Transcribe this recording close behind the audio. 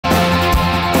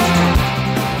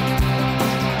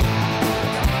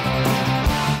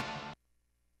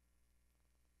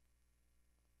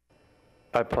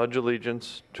I pledge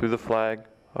allegiance to the flag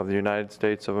of the United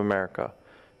States of America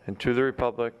and to the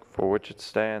republic for which it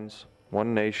stands,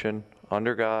 one nation,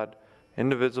 under God,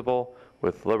 indivisible,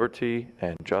 with liberty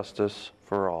and justice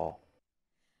for all.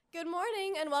 Good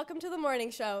morning and welcome to the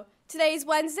morning show. Today is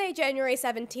Wednesday, January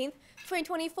 17th,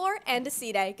 2024, and a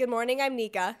C-Day. Good morning, I'm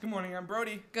Nika. Good morning, I'm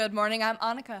Brody. Good morning, I'm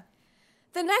Annika.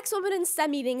 The next Women in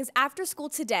STEM meeting is after school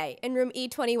today in room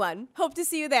E21. Hope to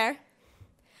see you there.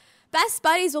 Best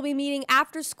Buddies will be meeting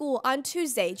after school on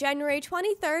Tuesday, January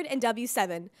 23rd in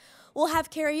W7. We'll have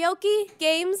karaoke,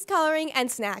 games, coloring, and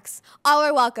snacks. All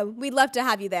are welcome. We'd love to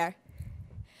have you there.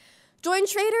 Join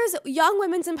Schrader's Young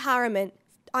Women's Empowerment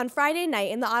on Friday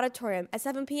night in the auditorium at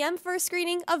 7 p.m. for a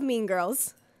screening of Mean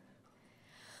Girls.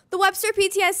 The Webster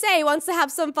PTSA wants to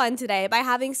have some fun today by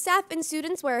having staff and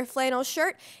students wear a flannel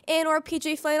shirt and or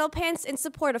PJ flannel pants in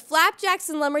support of Flapjacks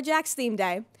and Lumberjacks theme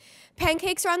day.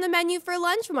 Pancakes are on the menu for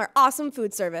lunch from our awesome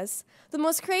food service. The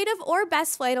most creative or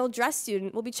best flannel dress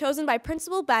student will be chosen by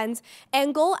Principal Benz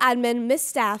and goal admin Miss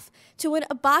Staff to win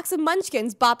a box of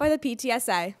munchkins bought by the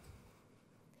PTSA.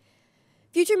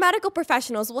 Future medical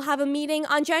professionals will have a meeting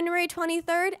on January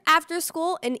 23rd after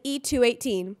school in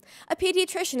E218. A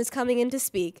pediatrician is coming in to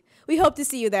speak. We hope to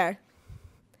see you there.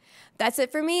 That's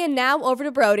it for me, and now over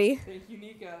to Brody. Thank you,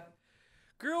 Nika.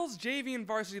 Girls JV and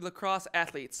varsity lacrosse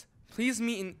athletes, please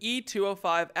meet in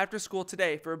E205 after school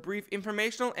today for a brief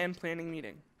informational and planning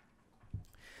meeting.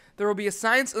 There will be a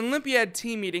Science Olympiad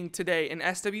team meeting today in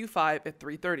SW5 at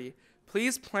 3:30.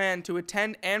 Please plan to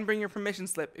attend and bring your permission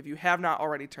slip if you have not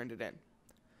already turned it in.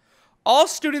 All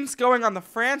students going on the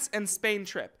France and Spain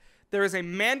trip, there is a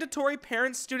mandatory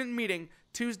parent-student meeting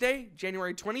Tuesday,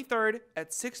 January 23rd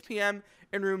at 6 p.m.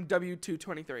 in room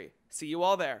W223. See you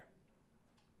all there.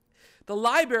 The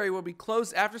library will be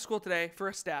closed after school today for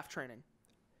a staff training.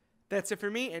 That's it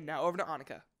for me, and now over to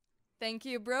Annika. Thank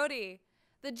you, Brody.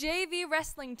 The JV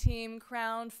wrestling team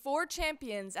crowned 4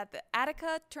 champions at the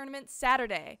Attica tournament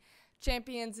Saturday.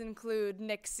 Champions include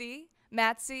Nick C.,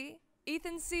 Matt C.,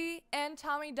 Ethan C., and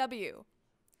Tommy W.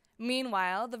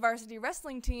 Meanwhile, the varsity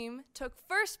wrestling team took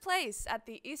first place at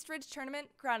the Eastridge tournament,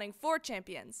 crowning 4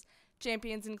 champions.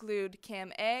 Champions include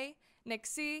Cam A., Nick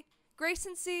C.,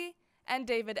 Grayson C., and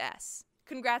David S.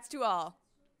 Congrats to all.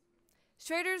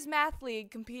 Schrader's Math League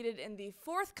competed in the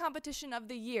 4th competition of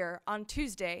the year on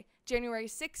Tuesday, January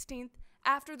 16th,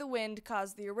 after the wind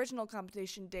caused the original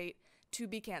competition date to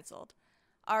be canceled.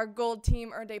 Our gold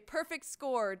team earned a perfect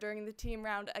score during the team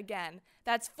round again.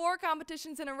 That's 4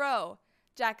 competitions in a row.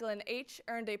 Jacqueline H.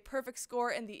 earned a perfect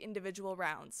score in the individual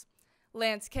rounds.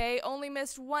 Lance K. only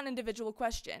missed 1 individual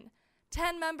question.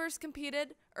 10 members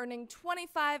competed, earning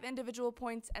 25 individual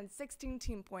points and 16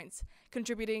 team points,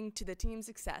 contributing to the team's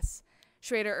success.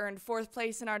 Schrader earned 4th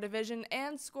place in our division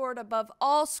and scored above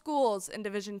all schools in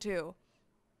Division 2.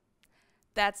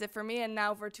 That's it for me, and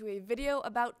now over to a video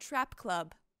about Trap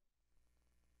Club.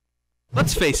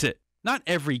 Let's face it, not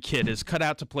every kid is cut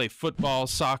out to play football,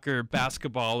 soccer,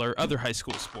 basketball, or other high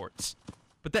school sports.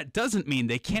 But that doesn't mean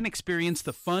they can't experience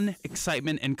the fun,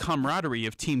 excitement, and camaraderie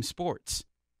of team sports.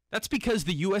 That's because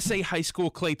the USA High School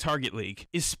Clay Target League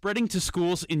is spreading to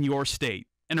schools in your state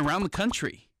and around the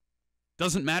country.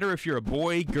 Doesn't matter if you're a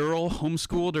boy, girl,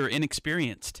 homeschooled, or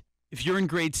inexperienced. If you're in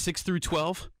grades 6 through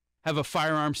 12, have a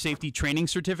firearm safety training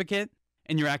certificate,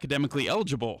 and you're academically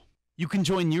eligible, you can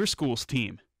join your school's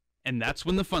team. And that's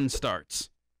when the fun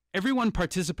starts. Everyone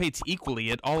participates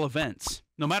equally at all events,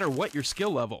 no matter what your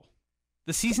skill level.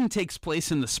 The season takes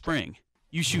place in the spring.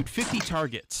 You shoot 50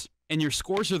 targets, and your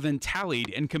scores are then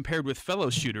tallied and compared with fellow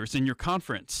shooters in your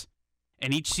conference.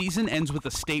 And each season ends with a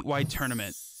statewide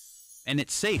tournament. And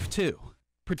it's safe, too.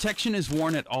 Protection is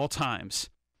worn at all times.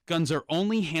 Guns are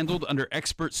only handled under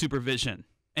expert supervision,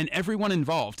 and everyone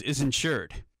involved is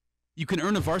insured. You can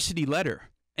earn a varsity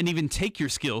letter, and even take your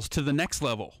skills to the next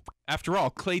level. After all,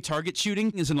 clay target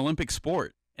shooting is an Olympic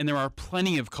sport, and there are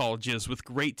plenty of colleges with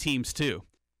great teams too.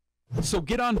 So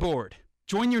get on board.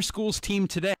 Join your school's team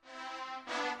today.